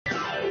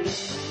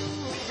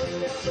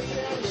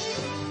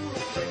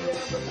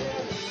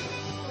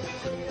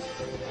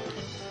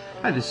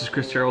Hi, this is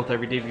Chris Terrell with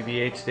Everyday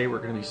VBA. Today we're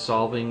going to be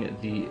solving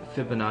the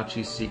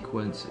Fibonacci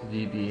sequence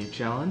VBA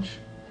challenge.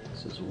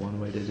 This is one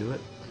way to do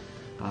it.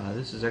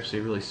 This is actually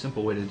a really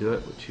simple way to do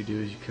it. What you do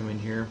is you come in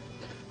here.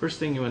 First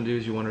thing you want to do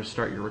is you want to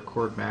start your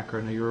record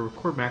macro. Now your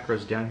record macro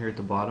is down here at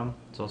the bottom.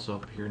 It's also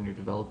up here in your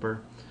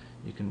developer.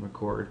 You can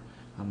record.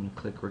 I'm going to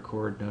click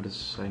record.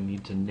 Notice I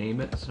need to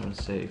name it. So I'm going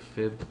to say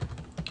Fib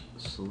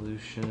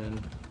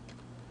Solution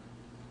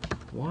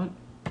 1.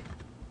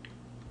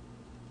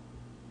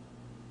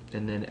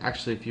 And then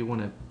actually if you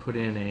want to put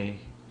in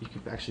you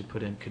could actually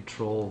put in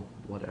control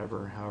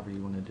whatever, however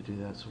you wanted to do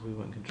that. So if we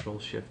went control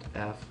shift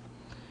F,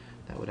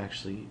 that would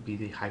actually be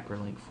the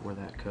hyperlink for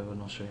that code,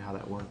 and I'll show you how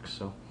that works.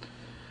 So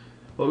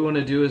what we want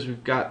to do is we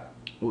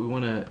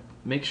want to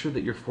make sure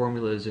that your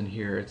formula is in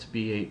here. It's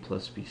B8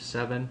 plus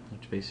B7,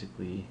 which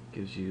basically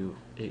gives you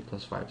 8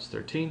 plus 5 is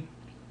 13.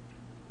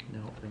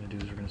 Now what we're going to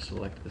do is we're going to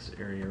select this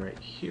area right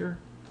here.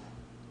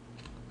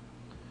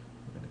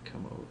 We're going to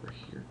come over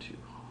here to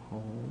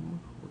Home.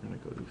 We're going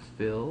to go to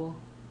Fill,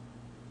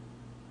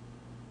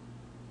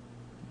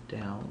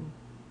 Down,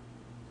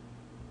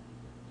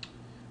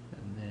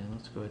 and then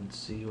let's go ahead and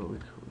see what we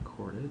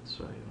recorded.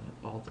 So I went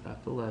Alt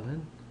F11,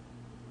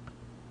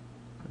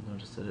 and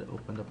notice that it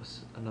opened up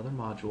another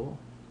module,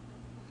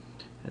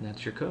 and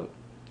that's your code.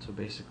 So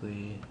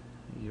basically,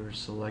 what you're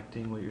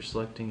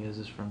selecting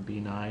is from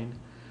B9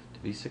 to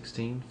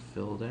B16,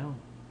 fill down.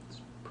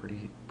 It's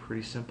pretty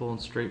simple and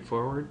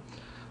straightforward.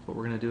 What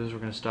we're going to do is we're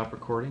going to stop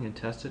recording and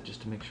test it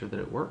just to make sure that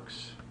it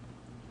works.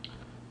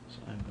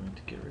 So I'm going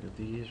to get rid of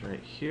these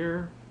right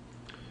here.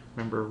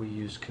 Remember, we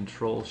used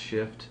Control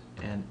Shift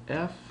and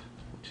F,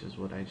 which is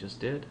what I just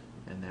did,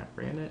 and that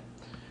ran it.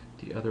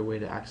 The other way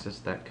to access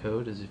that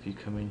code is if you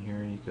come in here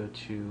and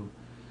you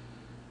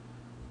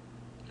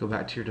go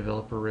back to your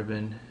developer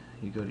ribbon,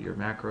 you go to your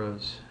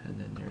macros, and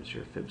then there's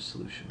your Fib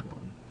Solution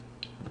 1.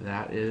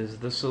 That is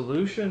the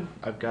solution.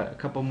 I've got a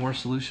couple more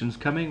solutions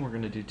coming. We're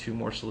going to do 2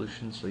 more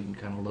solutions so you can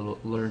kind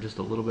of learn just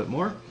a little bit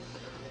more.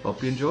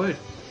 Hope you enjoyed.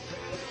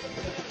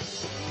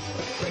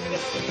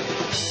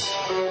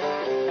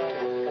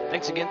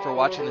 Thanks again for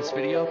watching this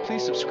video.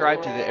 Please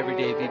subscribe to the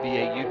Everyday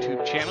VBA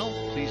YouTube channel.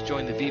 Please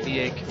join the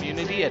VBA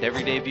community at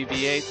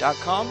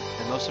everydayvba.com,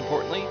 and most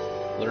importantly,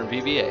 learn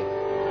VBA.